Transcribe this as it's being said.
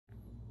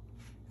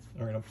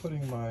All right, I'm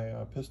putting my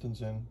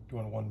pistons in,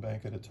 doing one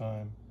bank at a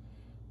time.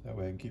 That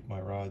way I can keep my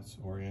rods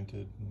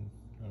oriented and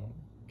don't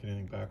get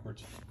anything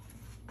backwards.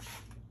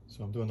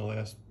 So I'm doing the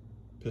last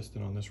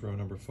piston on this row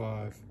number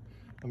 5.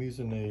 I'm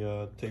using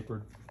a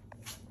tapered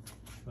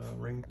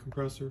ring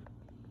compressor.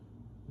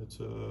 It's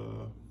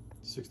a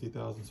 60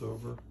 thousandths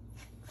over.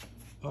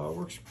 It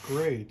works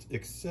great,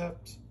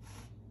 except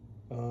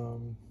we're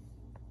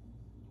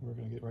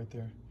gonna get right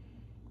there.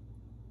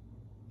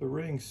 The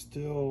ring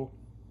still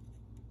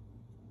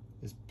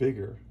is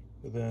bigger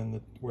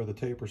than where the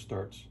taper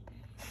starts.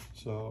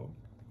 So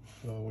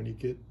when you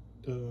get,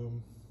 I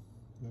don't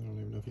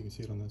even know if you can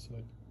see it on that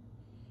side.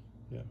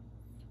 Yeah,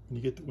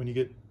 when you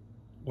get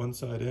one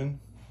side in,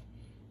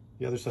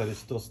 the other side is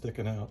still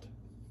sticking out.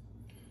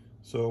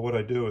 So what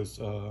I do is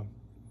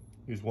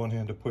use one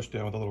hand to push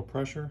down with a little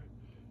pressure,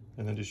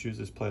 and then just use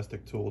this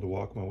plastic tool to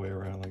walk my way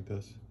around like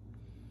this.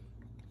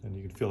 And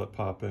you can feel it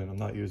pop in. I'm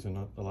not using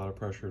a lot of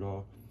pressure at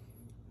all.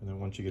 And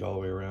then once you get all the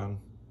way around,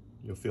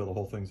 you'll feel the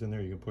whole thing's in there.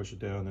 You can push it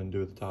down and then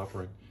do the top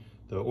ring.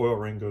 The oil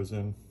ring goes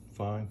in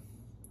fine.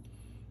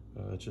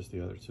 It's just the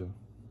other two.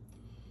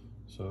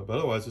 So, but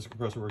otherwise this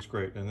compressor works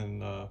great. And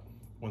then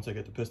once I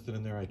get the piston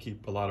in there, I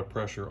keep a lot of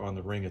pressure on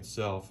the ring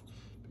itself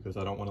because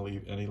I don't want to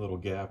leave any little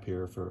gap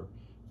here for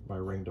my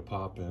ring to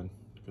pop in,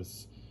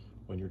 because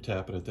when you're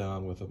tapping it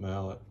down with a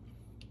mallet,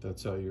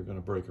 that's how you're going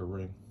to break a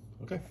ring.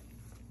 Okay.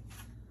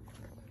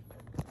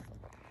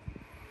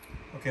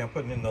 Okay, I'm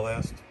putting in the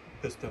last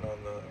piston on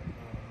the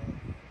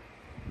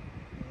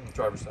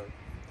driver's side.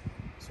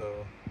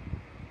 So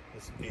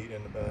it's 8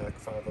 in the back,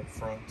 5 up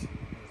front. There's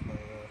my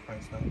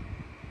crank snap.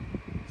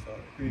 So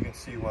here you can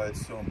see why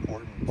it's so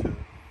important to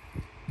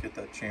get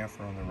that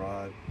chamfer on the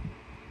rod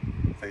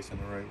facing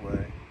the right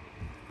way,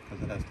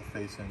 because it has to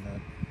face in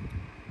that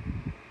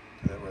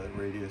to that where the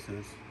radius is.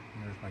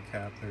 And there's my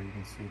cap there. You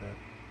can see that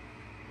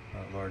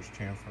large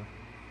chamfer.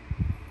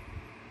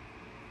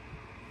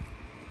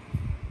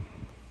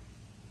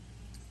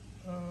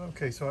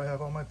 Okay, so I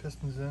have all my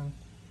pistons in.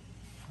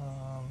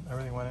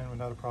 Everything went in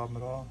without a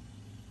problem at all.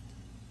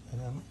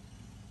 And then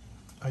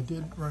I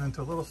did run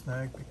into a little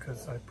snag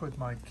because I put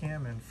my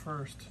cam in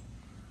first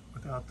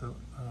without the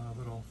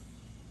little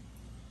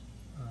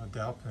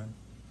dowel pin.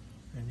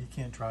 And you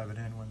can't drive it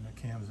in when the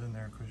cam's in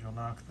there because you'll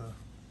knock the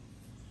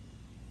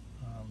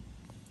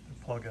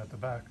plug out the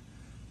back.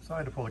 So I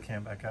had to pull the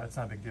cam back out. It's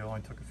not a big deal, it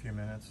only took a few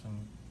minutes,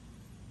 and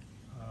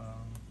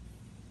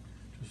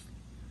just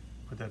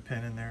put that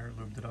pin in there,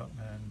 lubed it up,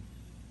 and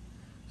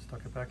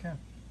stuck it back in.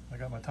 I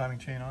got my timing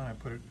chain on. I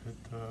put it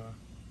at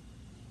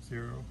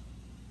 0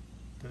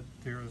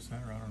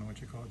 center, I don't know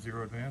what you call it,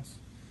 0 advance.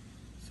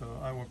 So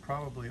I will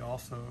probably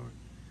also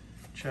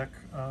check,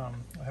 I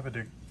have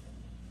a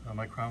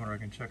micrometer. I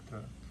can check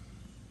the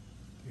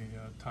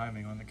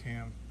timing on the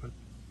cam, but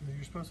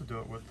you're supposed to do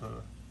it with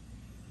the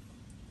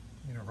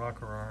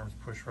rocker arms,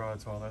 push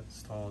rods, all that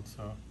installed.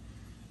 So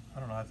I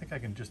don't know, I think I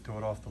can just do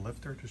it off the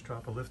lifter, just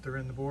drop a lifter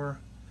in the bore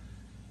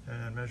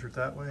and measure it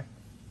that way.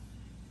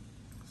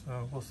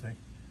 So we'll see.